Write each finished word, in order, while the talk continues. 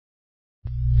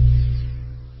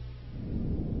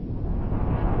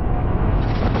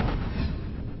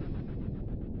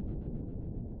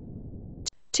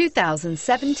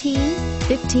2017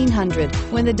 1500.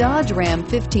 When the Dodge Ram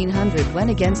 1500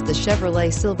 went against the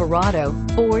Chevrolet Silverado,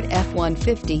 Ford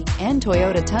F-150, and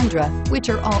Toyota Tundra, which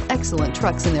are all excellent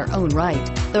trucks in their own right,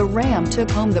 the Ram took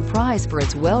home the prize for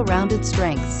its well-rounded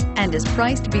strengths and is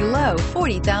priced below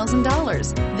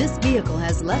 $40,000. This vehicle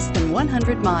has less than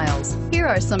 100 miles. Here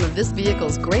are some of this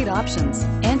vehicle's great options: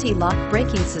 anti-lock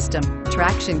braking system,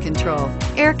 traction control,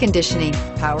 air conditioning,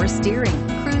 power steering,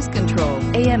 cruise control,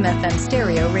 AM/FM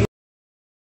stereo radio,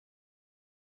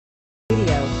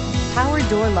 power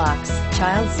door locks,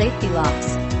 child safety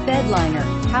locks, bed liner,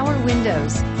 power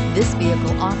windows. This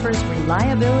vehicle offers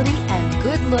reliability and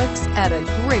good looks at a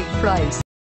great price.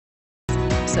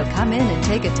 So come in and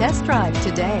take a test drive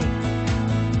today.